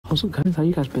What's up, guys? How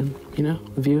you guys been? You know,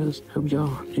 viewers, hope your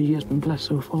New Year's been blessed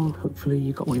so far. Hopefully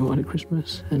you got what you wanted at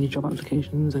Christmas. Any job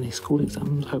applications, any school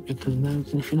exams, hope you're killing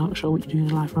those. And if you're not sure what you're doing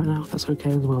in life right now, that's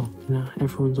okay as well. You know,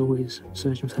 everyone's always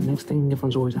searching for the next thing.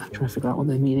 Everyone's always trying to figure out what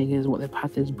their meaning is, what their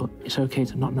path is, but it's okay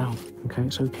to not know, okay?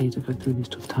 It's okay to go through these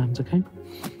tough times, okay?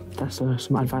 That's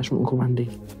some advice from Uncle Randy.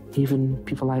 Even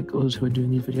people like us who are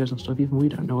doing these videos and stuff, even we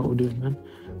don't know what we're doing, man.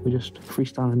 We're just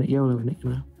freestyling it, YOLOing it, you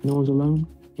know? No one's alone.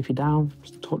 If you're down,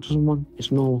 just talk to someone. It's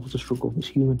normal to struggle. It's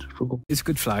human to struggle. It's a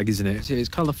good flag, isn't it? It's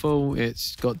colourful.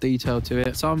 It's got detail to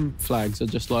it. Some flags are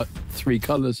just like 3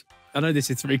 colours. I know this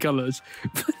is 3 colours.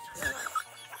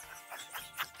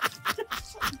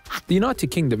 The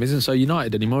United Kingdom isn't so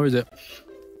united anymore, is it?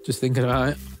 Just thinking about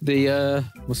it. The,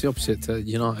 what's the opposite to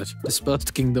united?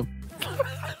 Dispersed kingdom.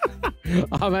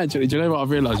 I'm actually, do you know what I've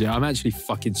realised? Yeah, I'm actually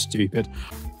fucking stupid.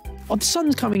 Oh, the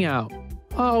sun's coming out.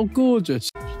 Oh,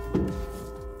 gorgeous.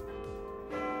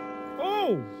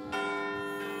 Oh!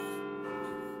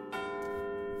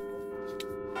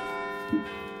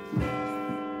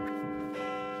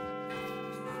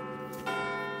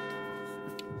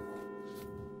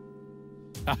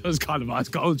 That was kind of ice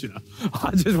cold, you know.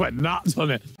 I just went nuts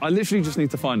on it. I literally just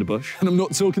need to find a bush. And I'm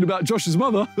not talking about Josh's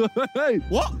mother. Hey!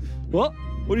 What? What?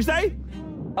 What did you say?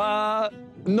 No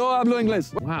hablo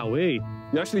inglés. Wowee.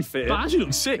 You actually fit it. That actually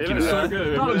looks sick. It You looks know? so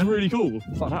good. That looks really cool.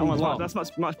 That's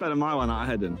much better than my one that I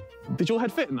had in. Did your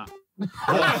head fit in that?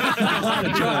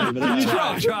 Can you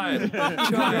try it? Try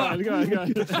it. Go.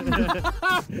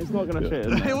 It's not going to fit.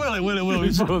 It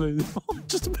will. Surely.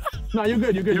 Just about. No, you're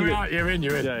good. You're out. You're in.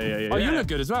 Yeah. Oh, you look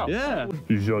good as well. Yeah.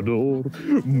 J'adore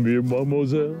mes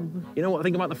mademoiselle. You know what I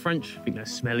think about the French? I think they're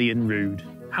smelly and rude.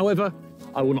 However,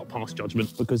 I will not pass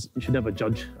judgment because you should never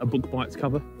judge a book by its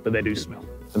cover, but they do smell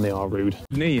and they are rude.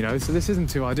 Me, you know, so this isn't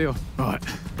too ideal. Right,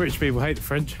 British people hate the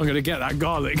French. I'm going to get that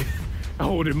garlic.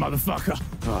 Holding motherfucker.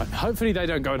 Right, hopefully they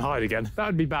don't go and hide again. That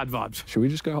would be bad vibes. Should we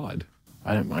just go hide?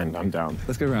 I don't mind, I'm down.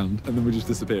 Let's go round and then we just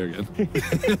disappear again.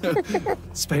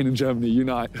 Spain and Germany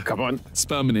unite. Come on.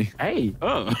 SPERMANY. Hey.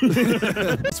 Oh.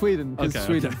 Sweden. It's Okay,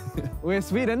 Sweden. okay. We're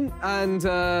Sweden, and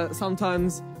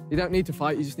sometimes you don't need to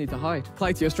fight, you just need to hide.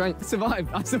 Play to your strength. Survive.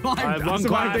 I survived. I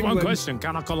have one question.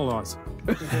 Can I colonise?